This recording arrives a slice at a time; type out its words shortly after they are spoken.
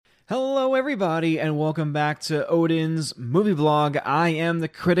Hello, everybody, and welcome back to Odin's Movie Blog. I am the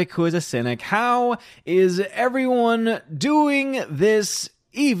critic who is a cynic. How is everyone doing this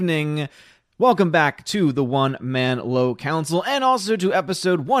evening? Welcome back to the One Man Low Council, and also to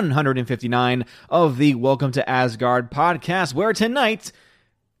episode 159 of the Welcome to Asgard podcast, where tonight,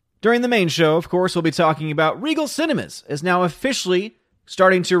 during the main show, of course, we'll be talking about Regal Cinemas is now officially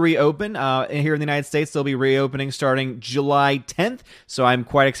starting to reopen. Here in the United States, they'll be reopening starting July 10th. So I'm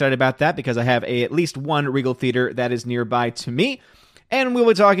quite excited about that because I have at least one Regal theater that is nearby to me. And we'll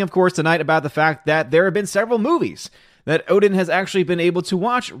be talking, of course, tonight about the fact that there have been several movies that Odin has actually been able to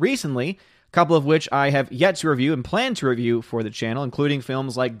watch recently, a couple of which I have yet to review and plan to review for the channel, including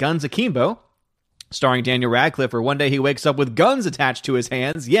films like Guns Akimbo, starring Daniel Radcliffe, where one day he wakes up with guns attached to his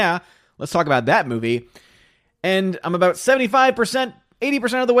hands. Yeah, let's talk about that movie. And I'm about 75%,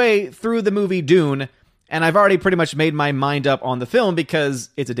 80% of the way through the movie Dune, and I've already pretty much made my mind up on the film because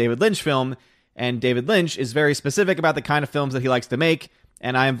it's a David Lynch film, and David Lynch is very specific about the kind of films that he likes to make,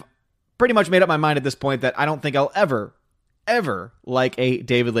 and I've pretty much made up my mind at this point that I don't think I'll ever like a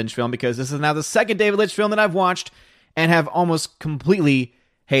David Lynch film, because this is now the second David Lynch film that I've watched and have almost completely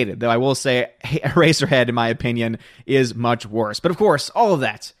hated, though I will say Eraserhead, in my opinion, is much worse. But of course, all of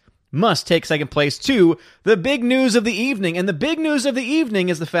that must take second place to the big news of the evening. And the big news of the evening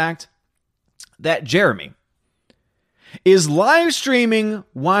is the fact that Jeremy is live streaming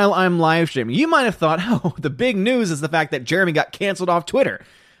while I'm live streaming. You might have thought, oh, the big news is the fact that Jeremy got canceled off Twitter.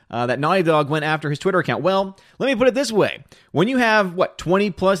 That Naughty Dog went after his Twitter account. Well, let me put it this way. When you have,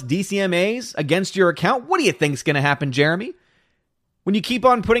 20 plus DCMAs against your account, what do you think is going to happen, Jeremy? When you keep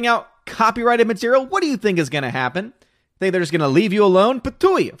on putting out copyrighted material, what do you think is going to happen? Think they're just going to leave you alone?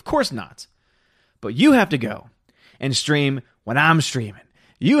 Patooey, of course not. But you have to go and stream when I'm streaming.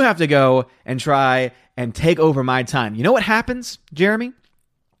 You have to go and try and take over my time. You know what happens, Jeremy?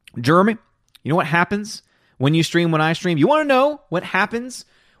 You know what happens when you stream when I stream? You want to know what happens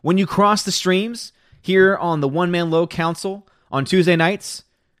when you cross the streams here on the One Man Low Council on Tuesday nights?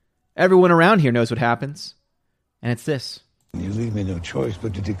 Everyone around here knows what happens. And it's this. You leave me no choice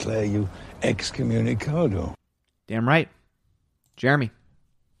but to declare you excommunicado. Damn right. Jeremy,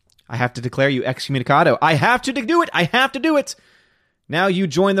 I have to declare you excommunicado. I have to do it. I have to do it. Now you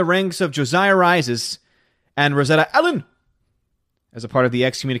join the ranks of Josiah Rises and Rosetta Allen as a part of the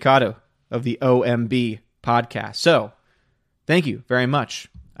excommunicado of the OMB podcast. So, thank you very much.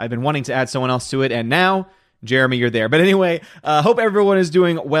 I've been wanting to add someone else to it, and now, Jeremy, you're there. But anyway, hope everyone is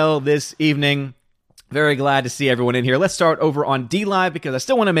doing well this evening. Very glad to see everyone in here. Let's start over on DLive because I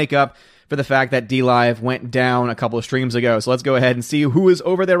still want to make up for the fact that DLive went down a couple of streams ago. So let's go ahead and see who is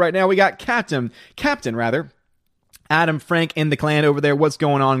over there right now. We got Captain, Adam Frank in the clan over there. What's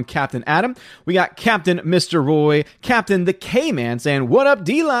going on, Captain Adam? We got Captain Mr. Roy, Captain the K-Man saying, what up,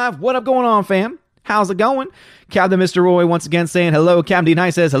 DLive? What up going on, fam? How's it going? Captain Mr. Roy once again saying hello. Captain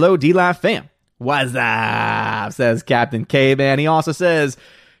D9 says, hello, DLive fam. What's up? Says Captain K-Man. He also says,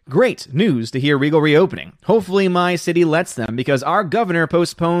 great news to hear Regal reopening. Hopefully my city lets them because our governor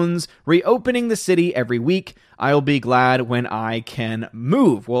postpones reopening the city every week. I'll be glad when I can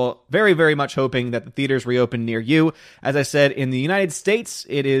move. Well, very, very much hoping that the theaters reopen near you. As I said, in the United States,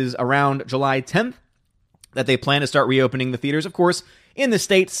 it is around July 10th that they plan to start reopening the theaters. Of course, in the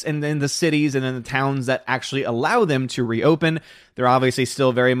states and in the cities and in the towns that actually allow them to reopen, they're obviously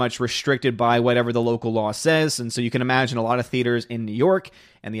still very much restricted by whatever the local law says. And so you can imagine a lot of theaters in New York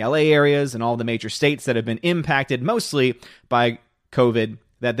and the LA areas and all the major states that have been impacted mostly by COVID,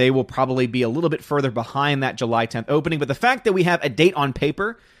 that they will probably be a little bit further behind that July 10th opening. But the fact that we have a date on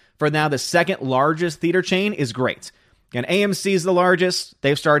paper for now the second largest theater chain is great. And AMC is the largest.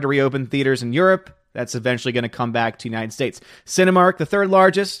 They've started to reopen theaters in Europe. That's eventually going to come back to the United States. Cinemark, the third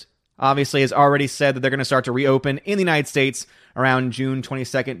largest, obviously has already said that they're going to start to reopen in the United States around June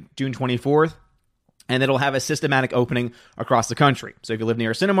 22nd, June 24th. And it'll have a systematic opening across the country. So if you live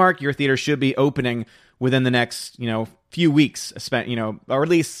near a Cinemark, your theater should be opening within the next, few weeks. Or at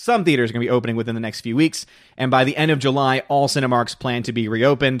least some theaters are going to be opening within the next few weeks. And by the end of July, all Cinemarks plan to be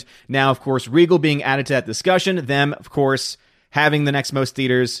reopened. Now, of course, Regal being added to that discussion, them, of course, having the next most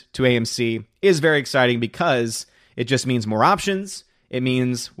theaters to AMC is very exciting because it just means more options. It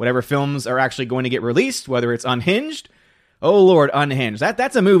means whatever films are actually going to get released, whether it's Unhinged. Oh, Lord, Unhinged.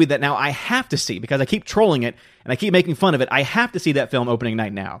 That's a movie that now I have to see because I keep trolling it and I keep making fun of it. I have to see that film opening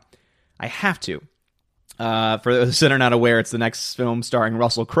night now. I have to. For those that are not aware, it's the next film starring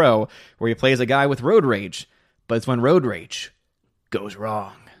Russell Crowe where he plays a guy with road rage, but it's when road rage goes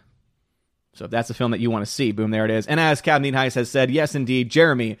wrong. So if that's a film that you want to see, boom, there it is. And as Captain Heiss has said, yes, indeed,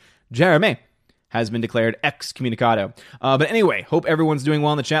 Jeremy, has been declared excommunicado. But anyway, hope everyone's doing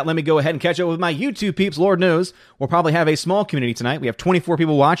well in the chat. Let me go ahead and catch up with my YouTube peeps. Lord knows we'll probably have a small community tonight. We have 24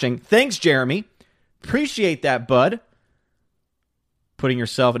 people watching. Thanks, Jeremy. Appreciate that, bud. Putting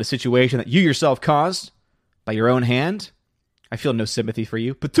yourself in a situation that you yourself caused by your own hand. I feel no sympathy for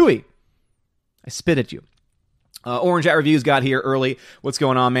you. Patui, I spit at you. Orange at Reviews got here early. What's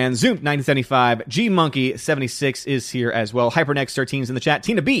going on, man? Zoom 1975. G Monkey 76 is here as well. Hypernext 13 is in the chat.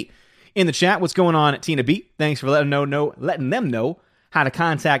 Tina B in the chat. What's going on, Tina B? Thanks for letting them know how to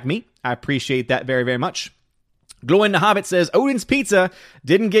contact me. I appreciate that very, very much. Glowing the Hobbit says, Odin's pizza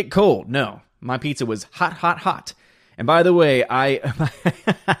didn't get cold. No, my pizza was hot, hot, hot. And by the way,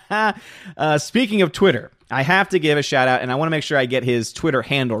 speaking of Twitter, I have to give a shout out, and I want to make sure I get his Twitter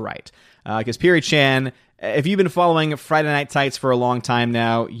handle right. Because Piri Chan, if you've been following Friday Night Tights for a long time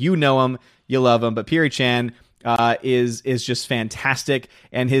now, you know him, you love him. But Piri Chan is just fantastic,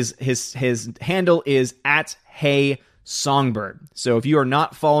 and his handle is at Hey Songbird. So if you are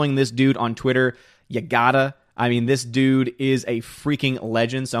not following this dude on Twitter, you gotta. I mean, this dude is a freaking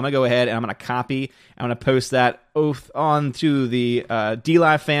legend. So I'm going to go ahead and I'm going to copy. I'm going to post that oath onto the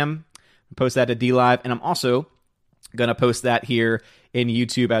DLive fam. Post that to DLive. And I'm also going to post that here in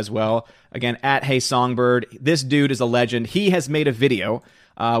YouTube as well. Again, at Hey Songbird. This dude is a legend. He has made a video,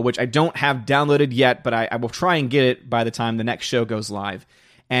 which I don't have downloaded yet, but I will try and get it by the time the next show goes live.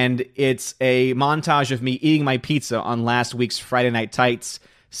 And it's a montage of me eating my pizza on last week's Friday Night Tights,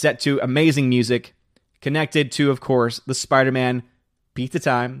 set to amazing music, connected to, of course, the Spider-Man Pizza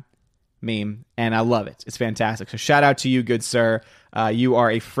Time meme, and I love it. It's fantastic. So shout out to you, good sir. You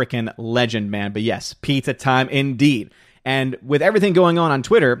are a freaking legend, man. But yes, Pizza Time indeed. And with everything going on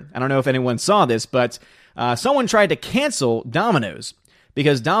Twitter, I don't know if anyone saw this, but someone tried to cancel Domino's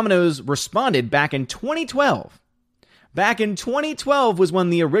because Domino's responded back in 2012. Back in 2012 was when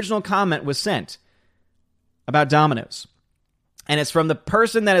the original comment was sent about Domino's. And it's from the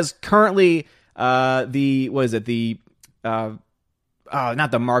person that is currently not the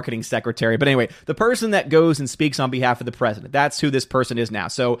marketing secretary, but anyway, the person that goes and speaks on behalf of the president. That's who this person is now.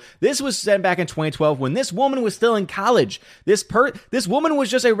 So this was said back in 2012 when this woman was still in college. This woman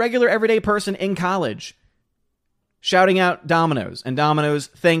was just a regular everyday person in college, shouting out Domino's, and Domino's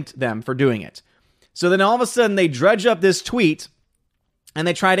thanked them for doing it. So then all of a sudden they dredge up this tweet and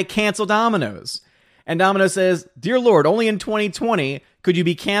they try to cancel Domino's. And Domino's says, "Dear Lord, only in 2020 could you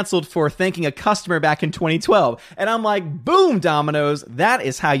be canceled for thanking a customer back in 2012. And I'm like, boom, Domino's, that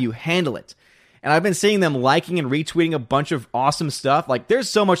is how you handle it. And I've been seeing them liking and retweeting a bunch of awesome stuff. Like, there's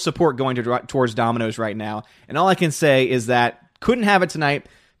so much support going towards Domino's right now. And all I can say is that couldn't have it tonight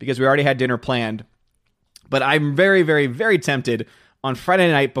because we already had dinner planned. But I'm very, very, very tempted on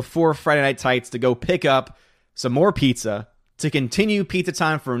Friday night before Friday Night Tights to go pick up some more pizza to continue Pizza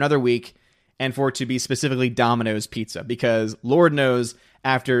Time for another week, and for it to be specifically Domino's Pizza, because Lord knows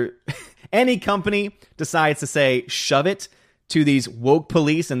after any company decides to say shove it to these woke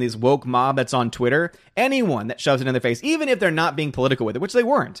police and these woke mob that's on Twitter, anyone that shoves it in their face, even if they're not being political with it, which they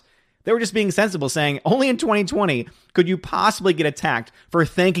weren't, they were just being sensible, saying only in 2020 could you possibly get attacked for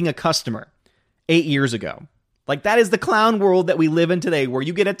thanking a customer 8 years ago. Like, that is the clown world that we live in today, where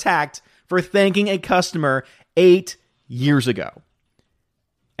you get attacked for thanking a customer 8 years ago.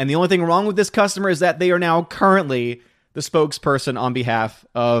 And the only thing wrong with this customer is that they are now currently the spokesperson on behalf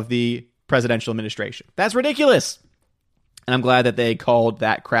of the presidential administration. That's ridiculous. And I'm glad that they called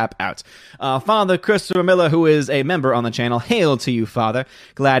that crap out. Father Christopher Miller, who is a member on the channel, hail to you, Father.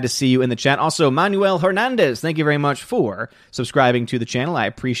 Glad to see you in the chat. Also, Manuel Hernandez, thank you very much for subscribing to the channel. I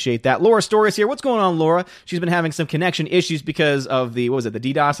appreciate that. Laura Stories here. What's going on, Laura? She's been having some connection issues because of the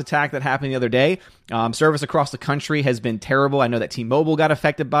DDoS attack that happened the other day. Service across the country has been terrible. I know that T-Mobile got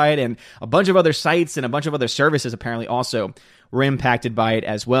affected by it, and a bunch of other sites and a bunch of other services apparently also were impacted by it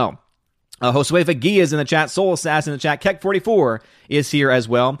as well. Josué Gia is in the chat. Soul Assassin in the chat. Keck44 is here as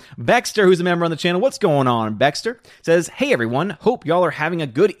well. Baxter, who's a member on the channel. What's going on, Baxter? Says, hey, everyone. Hope y'all are having a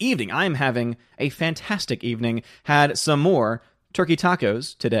good evening. I'm having a fantastic evening. Had some more turkey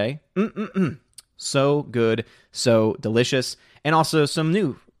tacos today. So good. So delicious. And also some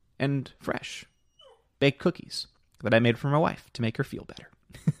new and fresh baked cookies that I made for my wife to make her feel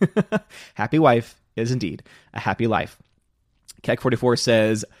better. Happy wife is indeed a happy life. Keck44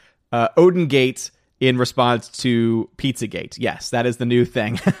 says, Odin Gate in response to Pizzagate. Yes, that is the new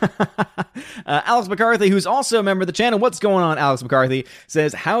thing. Alex McCarthy, who's also a member of the channel. What's going on, Alex McCarthy?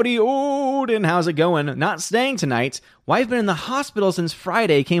 Says, howdy, Odin. How's it going? Not staying tonight. Wife been in the hospital since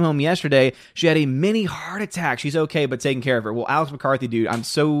Friday. Came home yesterday. She had a mini heart attack. She's okay, but taking care of her. Well, Alex McCarthy, dude,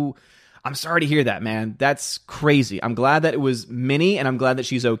 I'm sorry to hear that, man. That's crazy. I'm glad that it was Minnie, and I'm glad that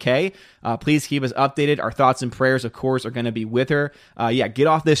she's okay. Please keep us updated. Our thoughts and prayers, of course, are going to be with her. Get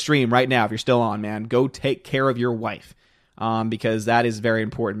off this stream right now if you're still on, man. Go take care of your wife, because that is very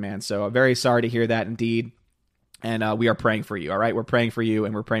important, man. So I'm very sorry to hear that indeed. And we are praying for you, all right? We're praying for you,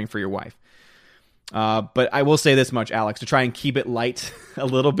 and we're praying for your wife. But I will say this much, Alex, to try and keep it light a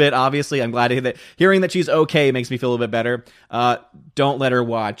little bit, obviously. I'm glad to hear that. Hearing that she's okay makes me feel a little bit better. Don't let her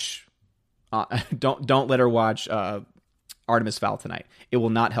watch... don't let her watch Artemis Fowl tonight. It will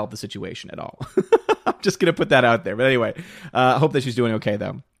not help the situation at all. I'm just going to put that out there. But anyway, I hope that she's doing okay,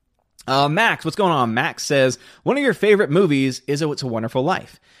 though. Max, what's going on? Max says, one of your favorite movies is It's a Wonderful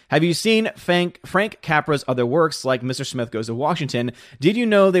Life. Have you seen Frank Capra's other works like Mr. Smith Goes to Washington? Did you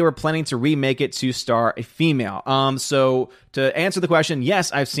know they were planning to remake it to star a female? So to answer the question,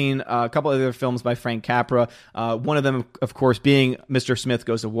 yes, I've seen a couple other films by Frank Capra. One of them, of course, being Mr. Smith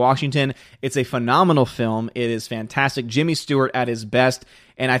Goes to Washington. It's a phenomenal film. It is fantastic. Jimmy Stewart at his best.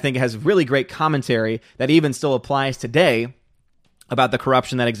 And I think it has really great commentary that even still applies today about the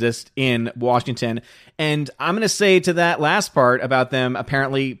corruption that exists in Washington. And I'm going to say to that last part about them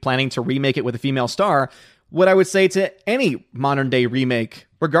apparently planning to remake it with a female star, what I would say to any modern day remake,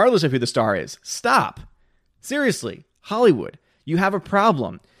 regardless of who the star is, stop. Seriously, Hollywood, you have a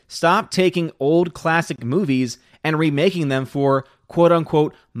problem. Stop taking old classic movies and remaking them for quote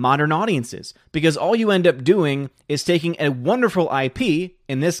unquote modern audiences, because all you end up doing is taking a wonderful IP,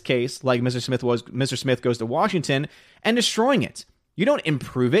 in this case, like Mr. Smith Goes to Washington, and destroying it. You don't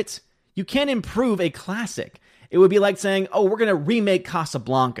improve it. You can't improve a classic. It would be like saying, "Oh, we're going to remake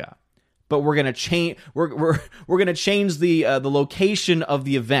Casablanca, but we're going to change. We're going to change the location of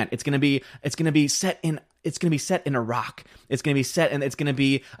the event. It's going to be set in Iraq. It's going to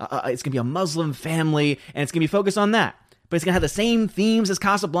be a Muslim family, and it's going to be focused on that. But it's going to have the same themes as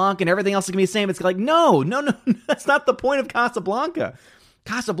Casablanca, and everything else is going to be the same. It's like, no, that's not the point of Casablanca.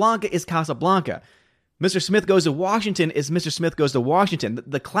 Casablanca is Casablanca. Mr. Smith Goes to Washington is Mr. Smith Goes to Washington.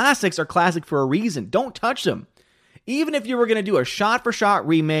 The classics are classic for a reason. Don't touch them. Even if you were going to do a shot-for-shot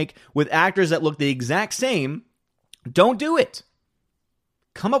remake with actors that look the exact same, don't do it.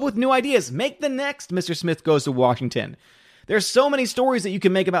 Come up with new ideas. Make the next Mr. Smith Goes to Washington. There's so many stories that you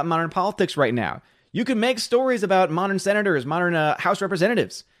can make about modern politics right now. You can make stories about modern senators, modern House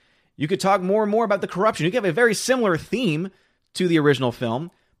representatives. You could talk more and more about the corruption. You could have a very similar theme to the original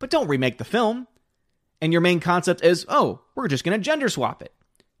film, but don't remake the film. And your main concept is, oh, we're just going to gender swap it.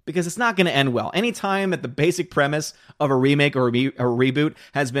 Because it's not going to end well. Anytime that the basic premise of a remake or a reboot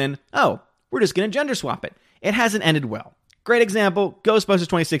has been, oh, we're just going to gender swap it, it hasn't ended well. Great example, Ghostbusters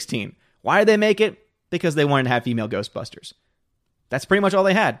 2016. Why did they make it? Because they wanted to have female Ghostbusters. That's pretty much all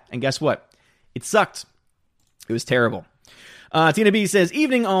they had. And guess what? It sucked. It was terrible. Tina B says,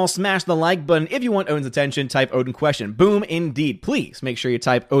 evening all, smash the like button. If you want Odin's attention, type Odin question. Boom, indeed. Please make sure you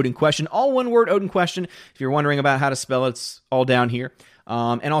type Odin question. All one word, Odin question. If you're wondering about how to spell it, it's all down here.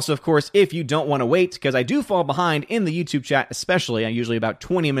 And also, of course, if you don't want to wait, because I do fall behind in the YouTube chat, especially, I'm usually about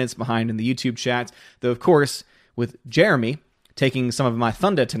 20 minutes behind in the YouTube chat, though, of course, with Jeremy taking some of my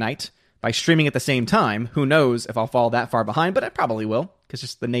thunder tonight by streaming at the same time, who knows if I'll fall that far behind, but I probably will, because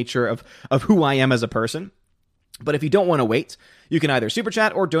it's just the nature of who I am as a person. But if you don't want to wait, you can either super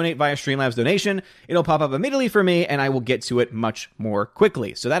chat or donate via Streamlabs donation. It'll pop up immediately for me, and I will get to it much more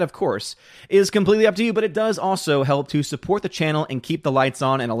quickly. So that, of course, is completely up to you, but it does also help to support the channel and keep the lights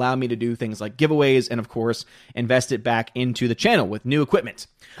on and allow me to do things like giveaways and, of course, invest it back into the channel with new equipment.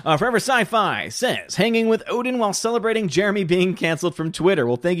 Forever Sci-Fi says, hanging with Odin while celebrating Jeremy being canceled from Twitter.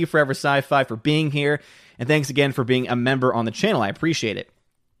 Well, thank you, Forever Sci-Fi, for being here, and thanks again for being a member on the channel. I appreciate it.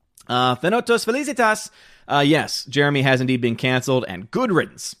 Thanatos Felicitas. Yes, Jeremy has indeed been canceled, and good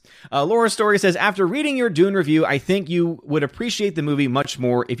riddance. Laura Story says, after reading your Dune review, I think you would appreciate the movie much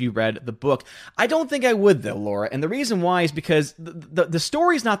more if you read the book. I don't think I would, though, Laura, and the reason why is because the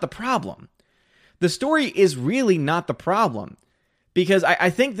story's not the problem. The story is really not the problem, because I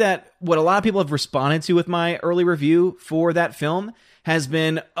think that what a lot of people have responded to with my early review for that film has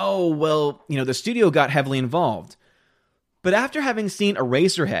been, oh, well, the studio got heavily involved. But after having seen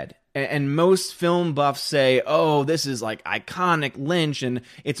Eraserhead, and most film buffs say, oh, this is like iconic Lynch, and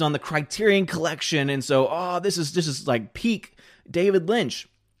it's on the Criterion Collection, and so, oh, this is like peak David Lynch.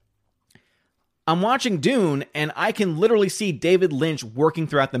 I'm watching Dune, and I can literally see David Lynch working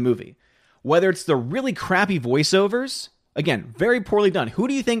throughout the movie. Whether it's the really crappy voiceovers, again, very poorly done. Who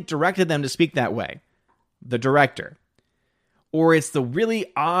do you think directed them to speak that way? The director. Or it's the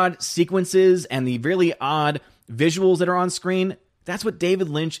really odd sequences and the really odd visuals that are on screen, That's what David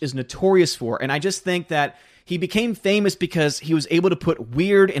Lynch is notorious for. And I just think that he became famous because he was able to put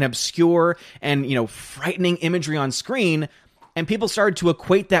weird and obscure and, frightening imagery on screen, and people started to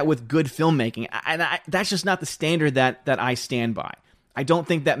equate that with good filmmaking. And that's just not the standard that I stand by. I don't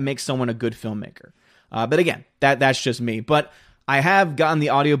think that makes someone a good filmmaker. But again, that's just me. But I have gotten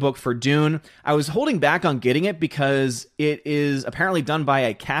the audiobook for Dune. I was holding back on getting it because it is apparently done by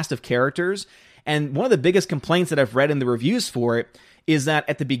a cast of characters. And one of the biggest complaints that I've read in the reviews for it is that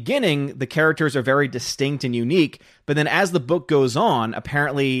at the beginning, the characters are very distinct and unique. But then as the book goes on,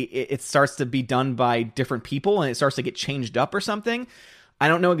 apparently it starts to be done by different people and it starts to get changed up or something. I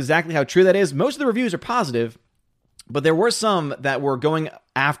don't know exactly how true that is. Most of the reviews are positive, but there were some that were going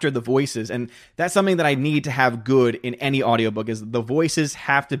after the voices. And that's something that I need to have good in any audiobook, is the voices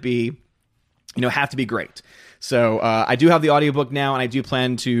have to be great. So I do have the audiobook now, and I do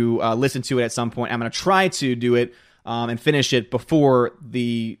plan to listen to it at some point. I'm going to try to do it and finish it before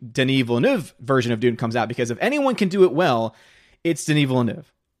the Denis Villeneuve version of Dune comes out, because if anyone can do it well, it's Denis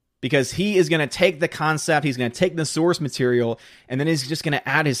Villeneuve. Because he is going to take the concept, he's going to take the source material, and then he's just going to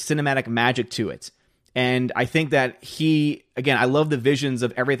add his cinematic magic to it. And I think that I love the visions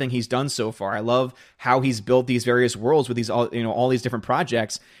of everything he's done so far. I love how he's built these various worlds with all these different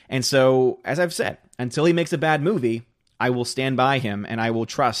projects. And so, as I've said, until he makes a bad movie, I will stand by him and I will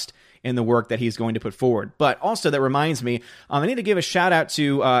trust in the work that he's going to put forward. But also, that reminds me, I need to give a shout out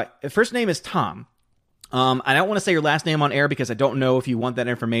to, first name is Tom. I don't want to say your last name on air because I don't know if you want that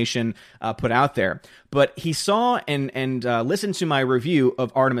information put out there. But he saw and listened to my review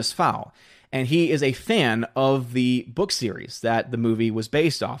of Artemis Fowl. And he is a fan of the book series that the movie was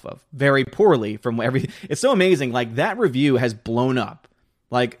based off of. Very poorly from everything. It's so amazing. Like, that review has blown up.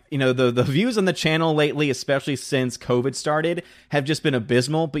 Like, the views on the channel lately, especially since COVID started, have just been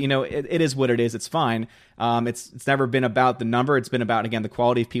abysmal. But, it is what it is. It's fine. It's never been about the number. It's been about, again, the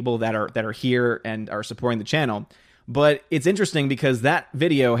quality of people that are here and are supporting the channel. But it's interesting because that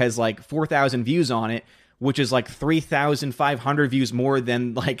video has like 4,000 views on it, which is like 3,500 views more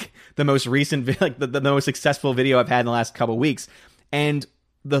than like the most recent, like the most successful video I've had in the last couple of weeks. And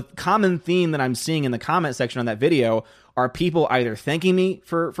the common theme that I'm seeing in the comment section on that video are people either thanking me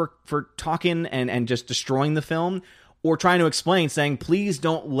for talking and just destroying the film, or trying to explain, saying, please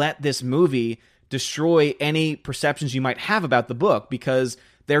don't let this movie destroy any perceptions you might have about the book, because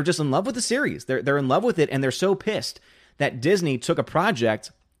they're just in love with the series. They're in love with it, and they're so pissed that Disney took a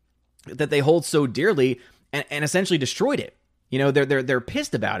project that they hold so dearly and essentially destroyed it. They're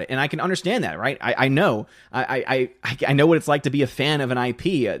pissed about it, and I can understand that, right? I know. I know what it's like to be a fan of an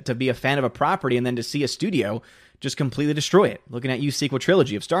IP, to be a fan of a property, and then to see a studio just completely destroy it. Looking at you, sequel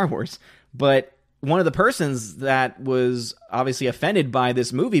trilogy of Star Wars. But one of the persons that was obviously offended by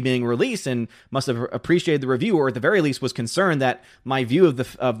this movie being released and must have appreciated the review, or at the very least was concerned that my view of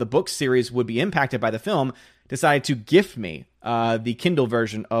the book series would be impacted by the film, decided to gift me the Kindle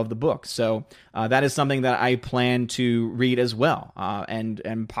version of the book. So that is something that I plan to read as well.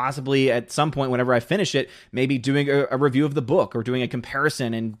 And possibly at some point, whenever I finish it, maybe doing a review of the book or doing a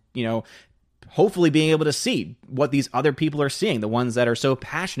comparison and, hopefully being able to see what these other people are seeing, the ones that are so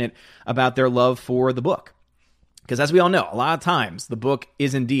passionate about their love for the book. Because as we all know, a lot of times the book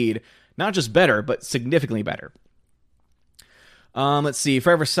is indeed not just better, but significantly better. Let's see.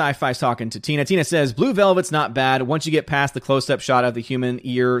 Forever Sci-Fi's talking to Tina. Tina says, Blue Velvet's not bad once you get past the close-up shot of the human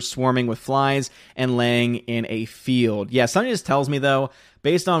ear swarming with flies and laying in a field. Yeah, something just tells me, though,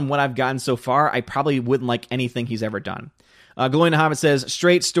 based on what I've gotten so far, I probably wouldn't like anything he's ever done. Glowing Hobbit says,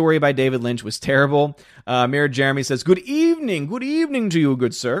 Straight Story by David Lynch was terrible. Mirror Jeremy says, Good evening to you,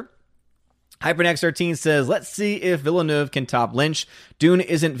 good sir. HyperNex13 says, let's see if Villeneuve can top Lynch. Dune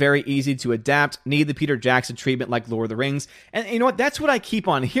isn't very easy to adapt. Need the Peter Jackson treatment like Lord of the Rings. And you know what? That's what I keep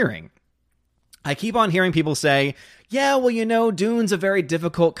on hearing. I keep on hearing people say, yeah, well, Dune's a very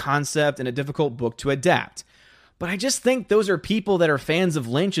difficult concept and a difficult book to adapt. But I just think those are people that are fans of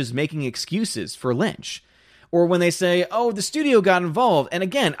Lynch's making excuses for Lynch. Or when they say, oh, the studio got involved. And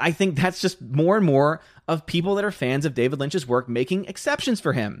again, I think that's just more and more of people that are fans of David Lynch's work making exceptions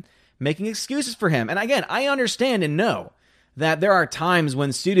for him, making excuses for him. And again, I understand and know that there are times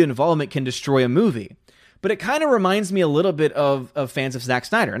when studio involvement can destroy a movie. But it kind of reminds me a little bit of fans of Zack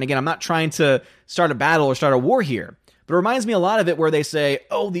Snyder. And again, I'm not trying to start a battle or start a war here. But it reminds me a lot of it where they say,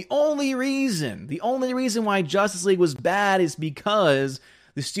 oh, the only reason why Justice League was bad is because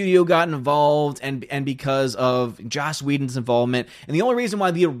the studio got involved and because of Joss Whedon's involvement. And the only reason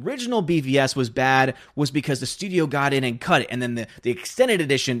why the original BVS was bad was because the studio got in and cut it. And then the extended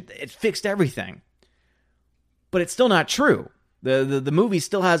edition, it fixed everything. But it's still not true. The movie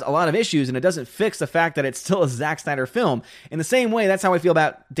still has a lot of issues, and it doesn't fix the fact that it's still a Zack Snyder film. In the same way, that's how I feel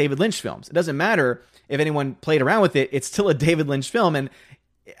about David Lynch films. It doesn't matter if anyone played around with it. It's still a David Lynch film. And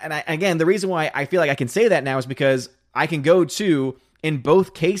again, the reason why I feel like I can say that now is because I can go to, in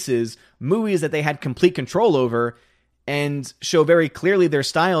both cases, movies that they had complete control over and show very clearly their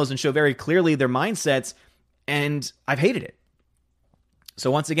styles and show very clearly their mindsets, and I've hated it. So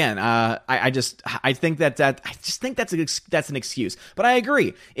once again, I just think that's an excuse. But I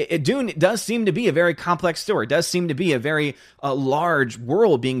agree. Dune does seem to be a very complex story. It does seem to be a very large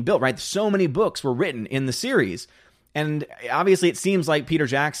world being built, right? So many books were written in the series. And obviously it seems like Peter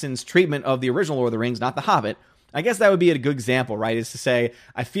Jackson's treatment of the original Lord of the Rings, not The Hobbit, I guess that would be a good example, right? Is to say,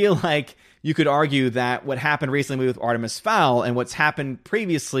 I feel like you could argue that what happened recently with Artemis Fowl and what's happened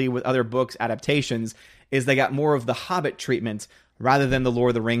previously with other books adaptations is they got more of the Hobbit treatment rather than the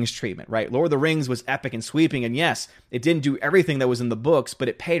Lord of the Rings treatment, right? Lord of the Rings was epic and sweeping, and yes, it didn't do everything that was in the books, but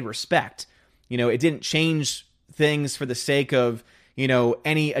it paid respect. You know, it didn't change things for the sake of, you know,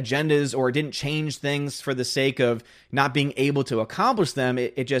 any agendas, or it didn't change things for the sake of not being able to accomplish them.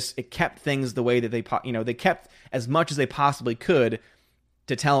 It kept things the way that they kept as much as they possibly could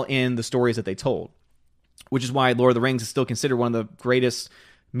to tell in the stories that they told, which is why Lord of the Rings is still considered one of the greatest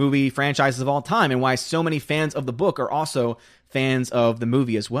movie franchises of all time, and why so many fans of the book are also fans of the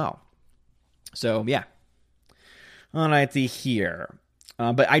movie as well. So, yeah. All right, here.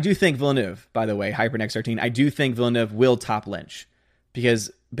 But I do think Villeneuve, by the way, HyperNext13, I do think Villeneuve will top Lynch.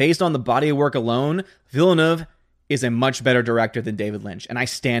 Because based on the body of work alone, Villeneuve is a much better director than David Lynch, and I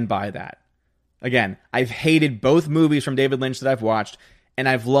stand by that. Again, I've hated both movies from David Lynch that I've watched, and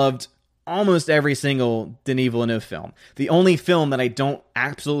I've loved almost every single Denis Villeneuve film. The only film that I don't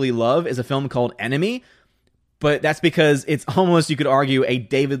absolutely love is a film called Enemy, but that's because it's almost, you could argue, a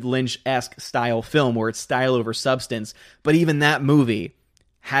David Lynch-esque style film where it's style over substance. But even that movie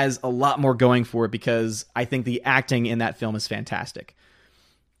has a lot more going for it because I think the acting in that film is fantastic.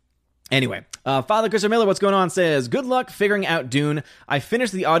 Anyway, Father Christopher Miller, what's going on, says, good luck figuring out Dune. I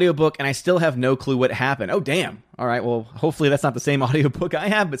finished the audiobook and I still have no clue what happened. Oh, damn. All right, well, hopefully that's not the same audiobook I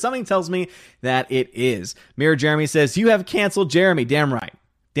have, but something tells me that it is. Mirror Jeremy says, you have canceled Jeremy. Damn right.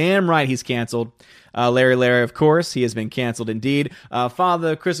 Damn right he's canceled. Larry, of course, he has been canceled indeed.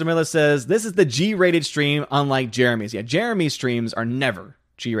 Father Christopher Miller says, this is the G-rated stream, unlike Jeremy's. Yeah, Jeremy's streams are never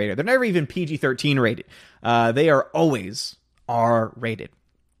G-rated. They're never even PG-13 rated. They are always R-rated.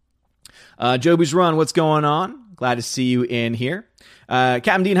 Joby's Run, what's going on? Glad to see you in here.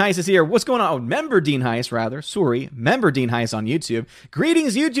 Captain Dean Heiss is here. What's going on? Oh, member Dean Heiss, rather. Sorry, member Dean Heiss on YouTube.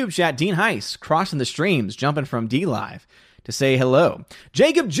 Greetings, YouTube chat. Dean Heiss, crossing the streams, jumping from D-Live to say hello.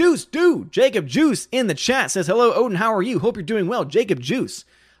 Jacob Juice, dude. Jacob Juice in the chat says, hello, Odin, how are you? Hope you're doing well. Jacob Juice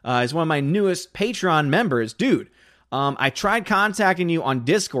is one of my newest Patreon members. Dude, I tried contacting you on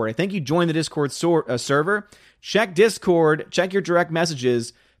Discord. I think you joined the Discord server. Check Discord. Check your direct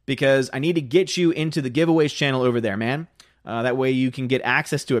messages, because I need to get you into the giveaways channel over there, man. That way you can get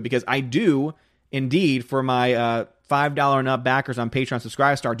access to it, because I do, indeed, for my $5 and up backers on Patreon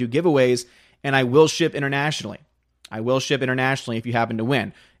Subscribe Star, do giveaways, and I will ship internationally. I will ship internationally if you happen to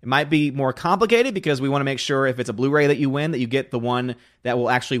win. It might be more complicated because we want to make sure if it's a Blu-ray that you win, that you get the one that will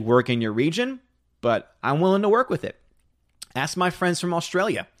actually work in your region, but I'm willing to work with it. Ask my friends from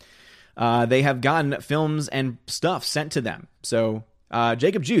Australia. They have gotten films and stuff sent to them. So,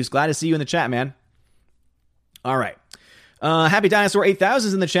 Jacob Juice, glad to see you in the chat, man. All right. Happy Dinosaur 8000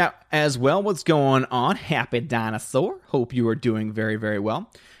 is in the chat as well. What's going on? Happy Dinosaur. Hope you are doing very, very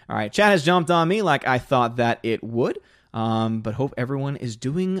well. All right. Chat has jumped on me like I thought that it would. But hope everyone is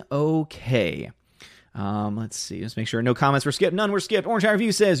doing okay. Let's see. Let's make sure no comments were skipped. None were skipped. Orange Eye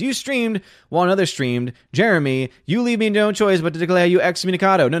Review says, you streamed while another streamed. Jeremy, you leave me no choice but to declare you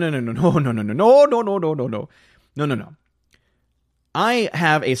excommunicado. No. I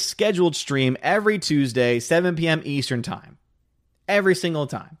have a scheduled stream every Tuesday, 7 p.m. Eastern time. Every single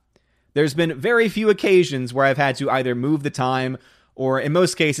time. There's been very few occasions where I've had to either move the time, or in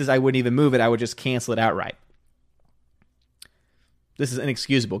most cases, I wouldn't even move it. I would just cancel it outright. This is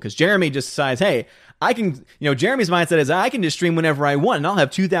inexcusable, because Jeremy just decides, hey, I can, Jeremy's mindset is I can just stream whenever I want, and I'll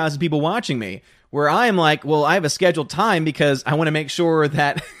have 2,000 people watching me. Where I'm like, well, I have a scheduled time because I want to make sure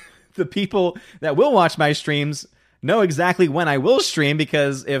that the people that will watch my streams know exactly when I will stream,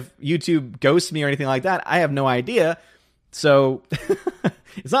 because if YouTube ghosts me or anything like that, I have no idea. So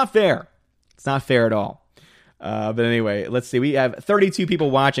it's not fair. It's not fair at all. But anyway, let's see. We have 32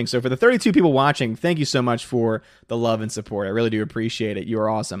 people watching. So for the 32 people watching, thank you so much for the love and support. I really do appreciate it. You are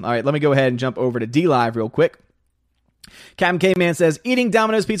awesome. All right, let me go ahead and jump over to D-Live real quick. Captain K-Man says, eating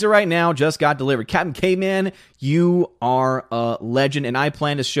Domino's pizza right now, just got delivered. Captain K-Man, you are a legend, and I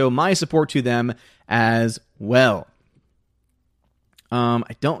plan to show my support to them as well.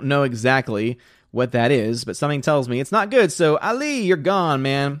 I don't know exactly what that is, but something tells me it's not good. So, Ali, you're gone,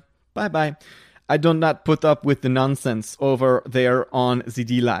 man. Bye-bye. I do not put up with the nonsense over there on the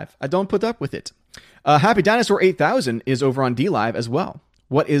D-Live. I don't put up with it. Happy Dinosaur 8000 is over on D-Live as well.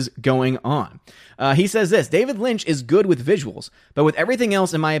 What is going on? He says this, David Lynch is good with visuals, but with everything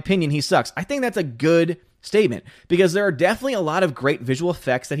else, in my opinion, he sucks. I think that's a good statement, because there are definitely a lot of great visual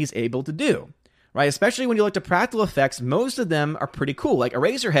effects that he's able to do. Right, especially when you look to practical effects, most of them are pretty cool. Like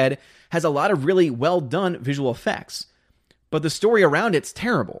Eraserhead has a lot of really well done visual effects, but the story around it's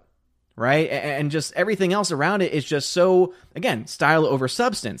terrible, right? And just everything else around it is just so, again, style over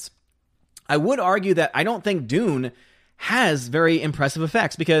substance. I would argue that I don't think Dune has very impressive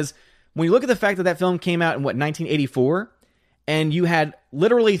effects, because when you look at the fact that that film came out in 1984, and you had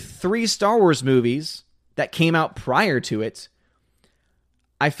literally 3 Star Wars movies that came out prior to it,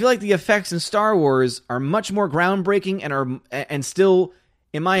 I feel like the effects in Star Wars are much more groundbreaking and still,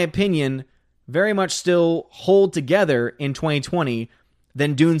 in my opinion, very much still hold together in 2020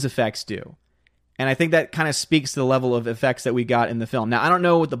 than Dune's effects do. And I think that kind of speaks to the level of effects that we got in the film. Now, I don't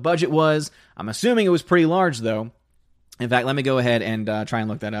know what the budget was. I'm assuming it was pretty large, though. In fact, let me go ahead and try and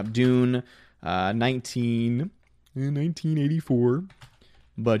look that up. Dune 1984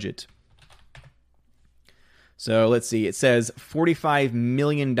 budget. So let's see, it says $45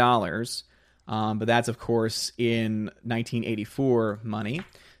 million, but that's, of course, in 1984 money.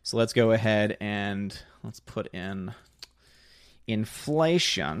 So let's go ahead and let's put in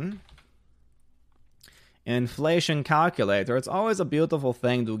inflation. Inflation calculator. It's always a beautiful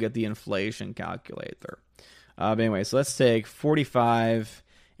thing to get the inflation calculator. But anyway, so let's take 45,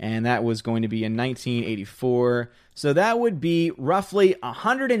 and that was going to be in 1984. So that would be roughly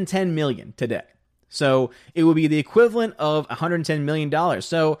 $110 million today. So it would be the equivalent of $110 million.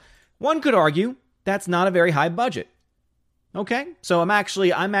 So one could argue that's not a very high budget. Okay? So I'm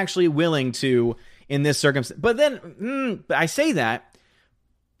actually willing to, in this circumstance. But then, I say that,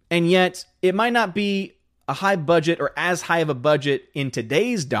 and yet it might not be a high budget or as high of a budget in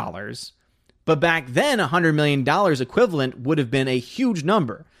today's dollars, but back then $100 million equivalent would have been a huge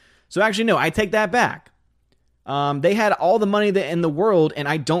number. So actually, no, I take that back. They had all the money in the world, and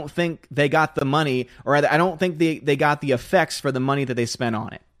I don't think they got the money, or I don't think they got the effects for the money that they spent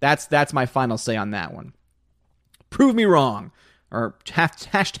on it. That's my final say on that one. Prove me wrong, or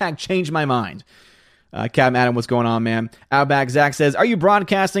hashtag change my mind. Captain Adam, what's going on, man? Outback Zach says, are you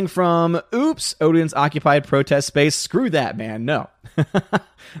broadcasting from, oops, Odin's occupied protest space? Screw that, man. No.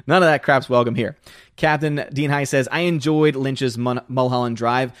 None of that crap's welcome here. Captain Dean High says, I enjoyed Lynch's Mulholland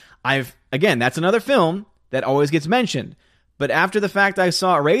Drive. Again, that's another film that always gets mentioned. But after the fact, I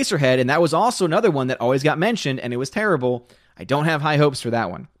saw Eraserhead, and that was also another one that always got mentioned, and it was terrible. I don't have high hopes for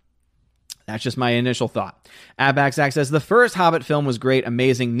that one. That's just my initial thought. Abax Zach says, the first Hobbit film was great,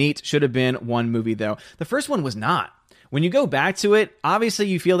 amazing, neat. Should have been one movie, though. The first one was not. When you go back to it, obviously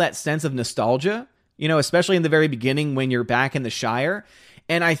you feel that sense of nostalgia, especially in the very beginning when you're back in the Shire.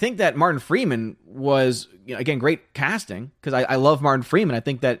 And I think that Martin Freeman was, again, great casting, because I love Martin Freeman. I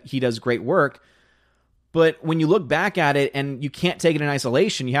think that he does great work. But when you look back at it and you can't take it in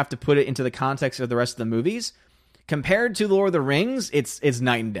isolation, you have to put it into the context of the rest of the movies. Compared to Lord of the Rings, it's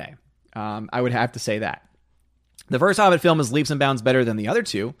night and day. I would have to say that. The first Hobbit film is leaps and bounds better than the other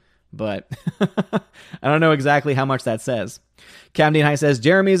two, but I don't know exactly how much that says. Camden High says,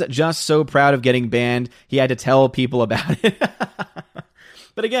 Jeremy's just so proud of getting banned, he had to tell people about it.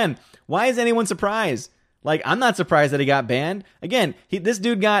 But again, why is anyone surprised? Like, I'm not surprised that he got banned. Again, this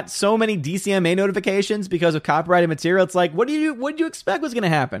dude got so many DCMA notifications because of copyrighted material. It's like, what do you expect was going to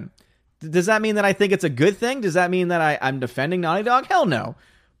happen? Does that mean that I think it's a good thing? Does that mean that I'm defending Naughty Dog? Hell no.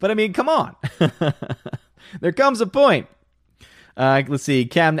 But I mean, come on. There comes a point. Let's see.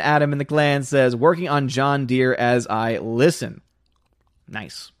 Captain Adam in the clan says, working on John Deere as I listen.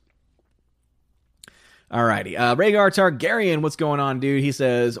 Nice. Alrighty. Rhaegar Targaryen, what's going on, dude? He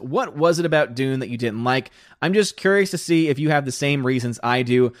says, what was it about Dune that you didn't like? I'm just curious to see if you have the same reasons I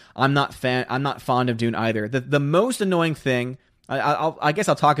do. I'm not fond of Dune either. The most annoying thing, I guess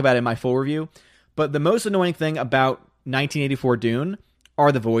I'll talk about it in my full review, but the most annoying thing about 1984 Dune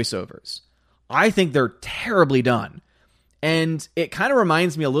are the voiceovers. I think they're terribly done. And it kind of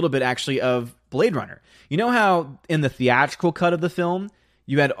reminds me a little bit, actually, of Blade Runner. You know how in the theatrical cut of the film,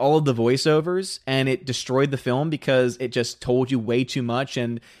 you had all of the voiceovers, and it destroyed the film because it just told you way too much,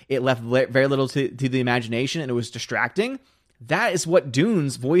 and it left very little to the imagination, and it was distracting? That is what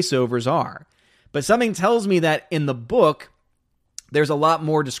Dune's voiceovers are. But something tells me that in the book, there's a lot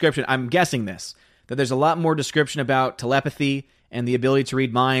more description. I'm guessing this, that there's a lot more description about telepathy and the ability to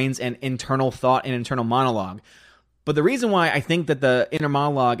read minds and internal thought and internal monologue. But the reason why I think that the inner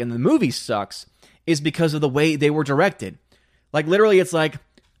monologue in the movie sucks is because of the way they were directed. Like, literally, it's like,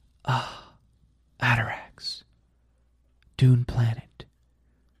 Atarax, Dune planet.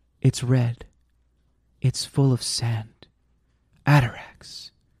 It's red. It's full of sand.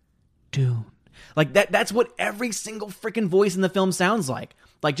 Atarax, Dune. Like, that's what every single freaking voice in the film sounds like.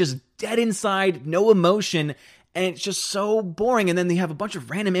 Like, just dead inside, no emotion, and it's just so boring. And then they have a bunch of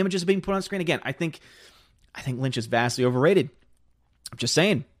random images being put on screen. Again, I think Lynch is vastly overrated. I'm just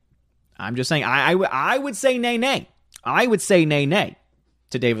saying. I would say nay. I would say nay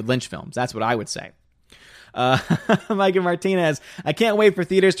to David Lynch films. That's what I would say. Mike Martinez, I can't wait for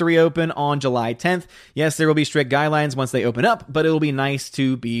theaters to reopen on July 10th. Yes, there will be strict guidelines once they open up, but it'll be nice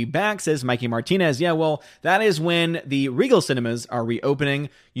to be back, says Mikey Martinez. Yeah, well, that is when the Regal cinemas are reopening.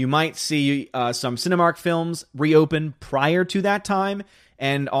 You might see some Cinemark films reopen prior to that time,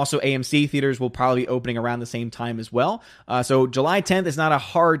 and also AMC theaters will probably be opening around the same time as well. So July 10th is not a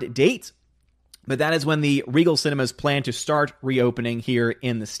hard date, but that is when the Regal Cinemas plan to start reopening here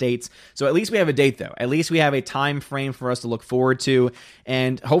in the States. So at least we have a date, though. At least we have a time frame for us to look forward to.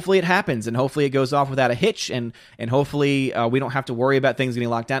 And hopefully it happens. And hopefully it goes off without a hitch. And hopefully we don't have to worry about things getting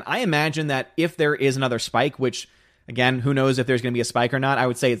locked down. I imagine that if there is another spike, which, again, who knows if there's going to be a spike or not, I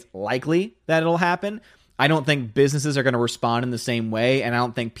would say it's likely that it'll happen. I don't think businesses are going to respond in the same way. And I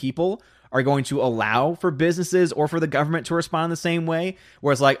don't think people are going to allow for businesses or for the government to respond in the same way.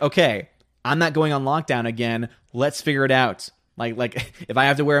 Where it's like, okay, I'm not going on lockdown again. Let's figure it out. Like if I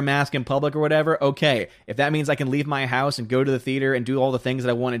have to wear a mask in public or whatever, okay. If that means I can leave my house and go to the theater and do all the things that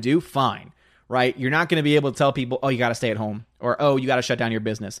I want to do, fine. Right? You're not going to be able to tell people, oh, you got to stay at home, or oh, you got to shut down your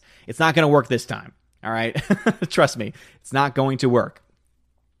business. It's not going to work this time. All right? Trust me. It's not going to work.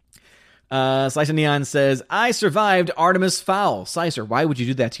 Slice of Neon says, I survived Artemis Fowl. Slicer, why would you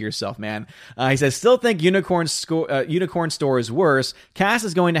do that to yourself, man? He says, still think Unicorn Store is worse. Cass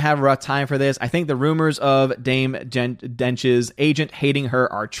is going to have a rough time for this. I think the rumors of Dame Dench's agent hating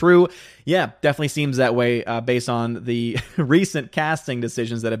her are true. Yeah, definitely seems that way based on the recent casting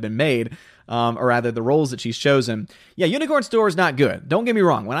decisions that have been made, or rather the roles that she's chosen. Yeah, Unicorn Store is not good. Don't get me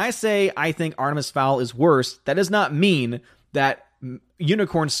wrong. When I say I think Artemis Fowl is worse, that does not mean that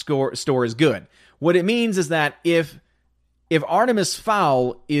Unicorn Store is good. What it means is that if Artemis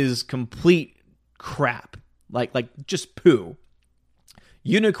Fowl is complete crap, like just poo,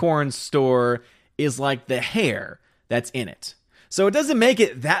 Unicorn Store is like the hair that's in it. So it doesn't make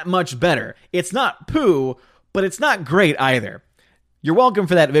it that much better. It's not poo, but it's not great either. You're welcome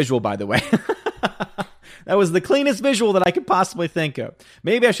for that visual, by the way. That was the cleanest visual that I could possibly think of.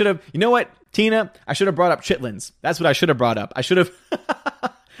 Maybe I should have, you know what, Tina? I should have brought up Chitlins. That's what I should have brought up. I should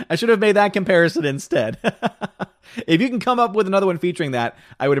have made that comparison instead. If you can come up with another one featuring that,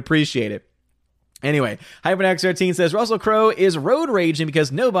 I would appreciate it. Anyway, HyperX13 says, Russell Crowe is road raging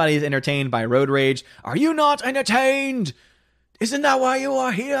because nobody is entertained by road rage. Are you not entertained? Isn't that why you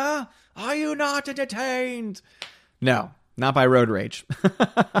are here? Are you not entertained? No, not by road rage.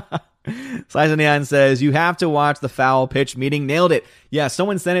 Slice of Neon says, you have to watch the Foul pitch meeting. Nailed it. Yeah,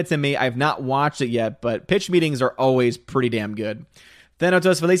 someone sent it to me. I've not watched it yet, but pitch meetings are always pretty damn good.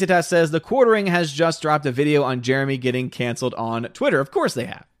 Thanatos Felicitas says, the Quartering has just dropped a video on Jeremy getting canceled on Twitter. Of course they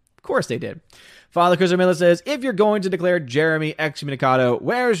have. Of course they did. Father Christopher Miller says, if you're going to declare Jeremy excommunicado,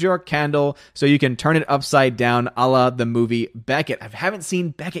 where's your candle so you can turn it upside down a la the movie Beckett? I haven't seen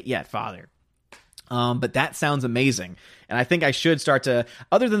Beckett yet, Father. But that sounds amazing. And I think I should start to,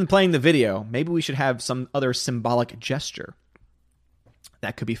 other than playing the video, maybe we should have some other symbolic gesture.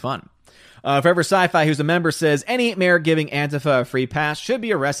 That could be fun. Forever Sci-Fi, who's a member, says, any mayor giving Antifa a free pass should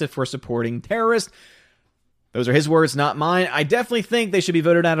be arrested for supporting terrorists. Those are his words, not mine. I definitely think they should be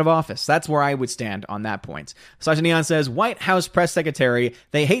voted out of office. That's where I would stand on that point. Sasha Neon says, White House press secretary,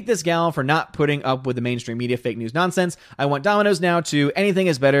 they hate this gal for not putting up with the mainstream media fake news nonsense. I want Domino's now to anything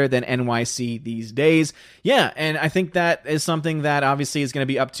is better than NYC these days. Yeah, and I think that is something that obviously is going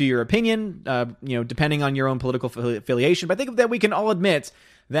to be up to your opinion, depending on your own political affiliation. But I think that we can all admit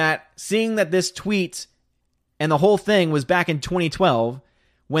that seeing that this tweet and the whole thing was back in 2012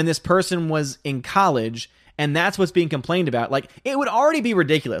 when this person was in college, and that's what's being complained about. Like, it would already be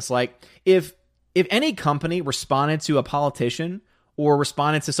ridiculous. Like, if any company responded to a politician or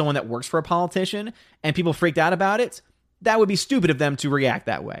responded to someone that works for a politician and people freaked out about it, that would be stupid of them to react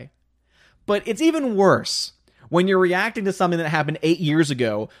that way. But it's even worse when you're reacting to something that happened 8 years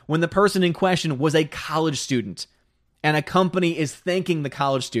ago when the person in question was a college student and a company is thanking the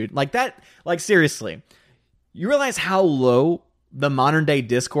college student. Like that, like seriously. You realize how low the modern day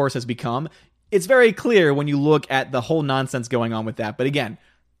discourse has become? It's very clear when you look at the whole nonsense going on with that. But again,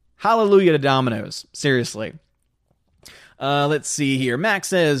 hallelujah to Domino's. Seriously. Let's see here. Max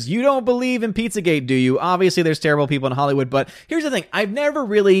says, you don't believe in Pizzagate, do you? Obviously, there's terrible people in Hollywood, but here's the thing. I've never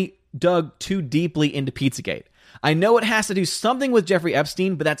really dug too deeply into Pizzagate. I know it has to do something with Jeffrey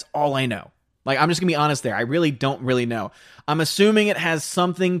Epstein, but that's all I know. Like, I'm just going to be honest there. I really don't really know. I'm assuming it has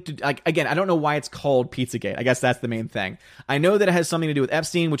something to, like, again, I don't know why it's called Pizzagate. I guess that's the main thing. I know that it has something to do with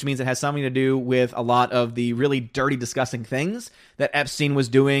Epstein, which means it has something to do with a lot of the really dirty, disgusting things that Epstein was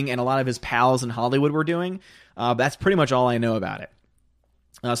doing and a lot of his pals in Hollywood were doing. That's pretty much all I know about it.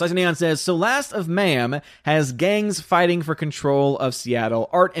 Slice of Neon says, so Last of Ma'am has gangs fighting for control of Seattle,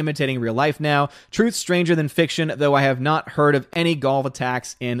 art imitating real life now, truth stranger than fiction, though I have not heard of any golf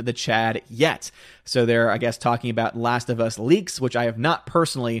attacks in the Chad yet. So they're, I guess, talking about Last of Us leaks, which I have not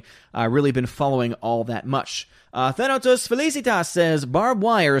personally really been following all that much. Thanatos Felicitas says, Barbed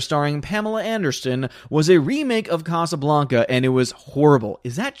Wire starring Pamela Anderson was a remake of Casablanca, and it was horrible.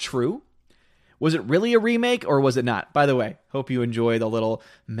 Is that true? Was it really a remake, or was it not? By the way, hope you enjoy the little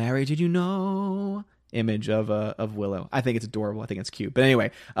Mary Did You Know image of Willow. I think it's adorable. I think it's cute. But anyway,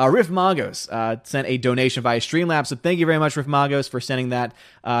 Riff Magos sent a donation via Streamlabs. So thank you very much, Riff Magos, for sending that.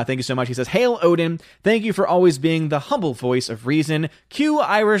 Thank you so much. He says, Hail Odin. Thank you for always being the humble voice of reason. Cue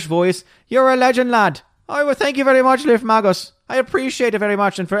Irish voice. You're a legend, lad. Oh, well, thank you very much, Riff Magos. I appreciate it very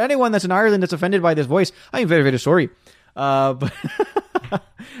much. And for anyone that's in Ireland that's offended by this voice, I am very, very sorry.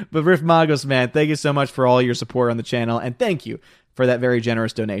 But Riff Magos, man, thank you so much for all your support on the channel, and thank you for that very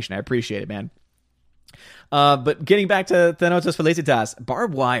generous donation. I appreciate it, man. But getting back to Thanatos Felicitas,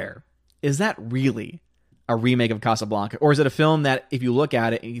 Barbed Wire, is that really a remake of Casablanca? Or is it a film that, if you look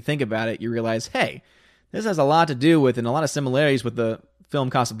at it and you think about it, you realize, hey, this has a lot to do with and a lot of similarities with the film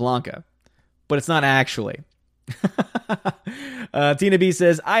Casablanca, but it's not actually. Tina B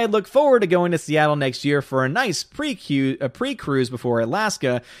says, I look forward to going to Seattle next year for a nice pre-cruise before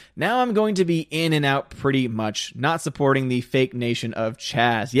Alaska. Now I'm going to be in and out pretty much, not supporting the fake nation of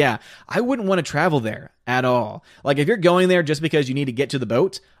Chaz. Yeah, I wouldn't want to travel there at all. Like, if you're going there just because you need to get to the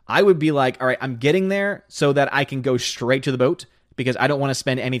boat, I would be like, all right, I'm getting there so that I can go straight to the boat because I don't want to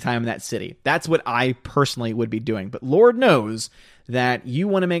spend any time in that city. That's what I personally would be doing. But Lord knows that you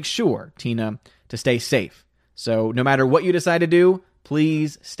want to make sure, Tina, to stay safe. So no matter what you decide to do,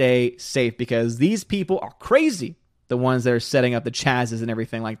 please stay safe because these people are crazy, the ones that are setting up the Chazes and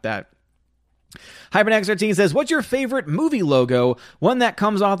everything like that. HyperNex13 says, what's your favorite movie logo? One that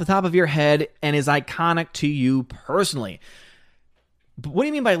comes off the top of your head and is iconic to you personally. But what do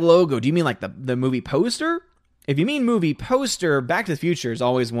you mean by logo? Do you mean like the movie poster? If you mean movie poster, Back to the Future is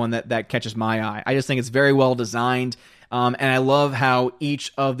always one that catches my eye. I just think it's very well designed, and I love how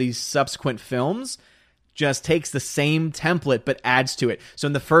each of these subsequent films just takes the same template but adds to it. So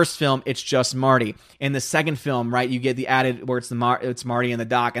in the first film, it's just Marty. In the second film, right, you get the added where it's Marty and the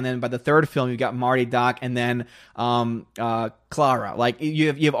Doc, and then by the third film, you got Marty, Doc, and then Clara. Like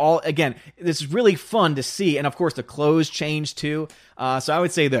you have all, again, this is really fun to see, and of course the clothes change too. So I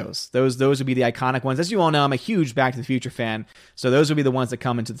would say those would be the iconic ones. As you all know, I'm a huge Back to the Future fan, so those would be the ones that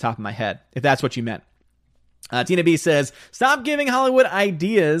come into the top of my head, if that's what you meant. Tina B says, stop giving Hollywood weird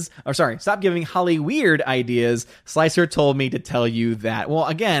ideas. Slicer told me to tell you that. Well,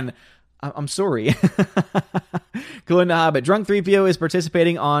 again, I'm sorry. Cool in the Hobbit. Drunk 3PO is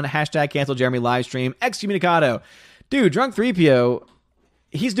participating on #cancel Jeremy livestream. Excommunicado. Dude, Drunk 3PO,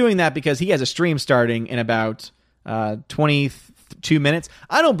 he's doing that because he has a stream starting in about 22 minutes.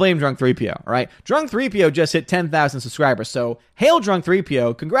 I don't blame Drunk 3PO, all right? Drunk 3PO just hit 10,000 subscribers. So, hail Drunk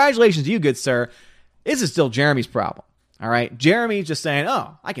 3PO. Congratulations to you, good sir. This is still Jeremy's problem, all right? Jeremy's just saying,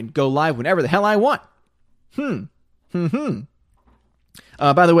 oh, I can go live whenever the hell I want. By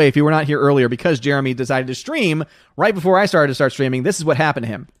the way, if you were not here earlier, because Jeremy decided to stream right before I started to start streaming, this is what happened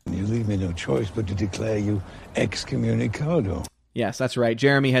to him. You leave me no choice but to declare you excommunicado. Yes, that's right.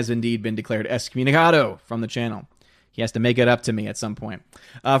 Jeremy has indeed been declared excommunicado from the channel. He has to make it up to me at some point.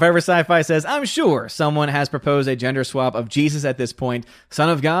 Forever Sci-Fi says, I'm sure someone has proposed a gender swap of Jesus at this point. Son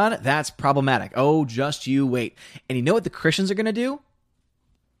of God, that's problematic. Oh, just you wait. And you know what the Christians are going to do?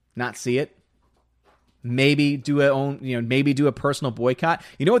 Not see it. Maybe do a personal boycott.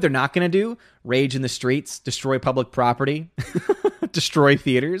 You know what they're not going to do? Rage in the streets, destroy public property, destroy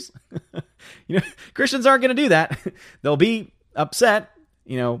theaters. Christians aren't going to do that. They'll be upset.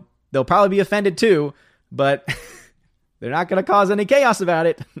 They'll probably be offended too, but they're not going to cause any chaos about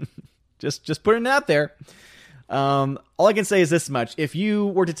it. just putting it out there. All I can say is this much. If you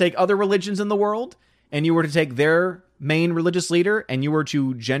were to take other religions in the world and you were to take their main religious leader and you were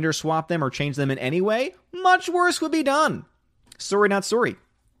to gender swap them or change them in any way, much worse would be done. Sorry, not sorry.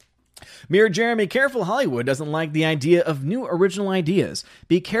 Mere Jeremy, careful Hollywood doesn't like the idea of new original ideas.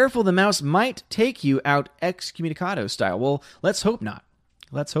 Be careful, the mouse might take you out excommunicado style. Well, let's hope not.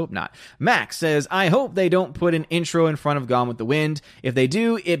 Let's hope not. Max says, I hope they don't put an intro in front of Gone with the Wind. If they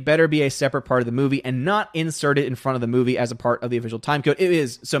do, it better be a separate part of the movie and not inserted in front of the movie as a part of the official timecode. It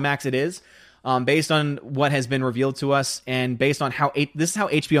is. So, Max, it is. Based on what has been revealed to us and based on how this is how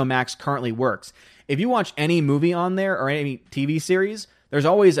HBO Max currently works. If you watch any movie on there or any TV series, there's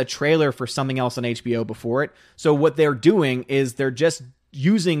always a trailer for something else on HBO before it. So what they're doing is they're just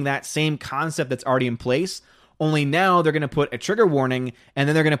using that same concept that's already in place, only now they're going to put a trigger warning, and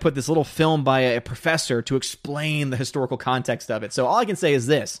then they're going to put this little film by a professor to explain the historical context of it. So all I can say is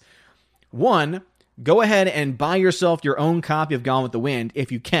this. One, go ahead and buy yourself your own copy of Gone with the Wind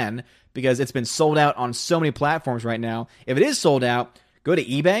if you can, because it's been sold out on so many platforms right now. If it is sold out, go to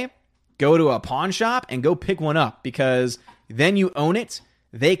eBay, go to a pawn shop, and go pick one up, because then you own it.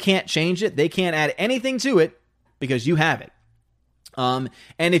 They can't change it. They can't add anything to it because you have it. And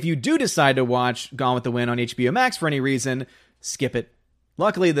if you do decide to watch Gone with the Wind on HBO Max for any reason, skip it.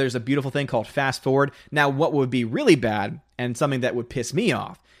 Luckily, there's a beautiful thing called Fast Forward. Now, what would be really bad and something that would piss me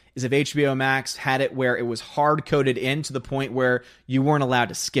off is if HBO Max had it where it was hard-coded in to the point where you weren't allowed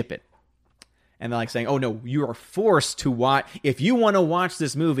to skip it. And they're like saying, oh no, you are forced to watch. If you want to watch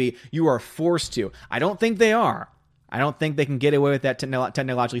this movie, you are forced to. I don't think they are. I don't think they can get away with that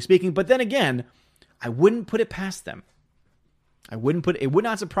technologically speaking. But then again, I wouldn't put it past them. It would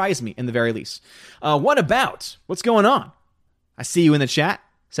not surprise me in the very least. What about? What's going on? I see you in the chat.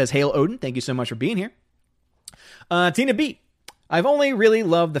 Says Hail Odin. Thank you so much for being here. Tina B. I've only really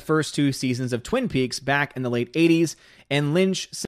loved the first 2 seasons of Twin Peaks back in the late 80s, and Lynch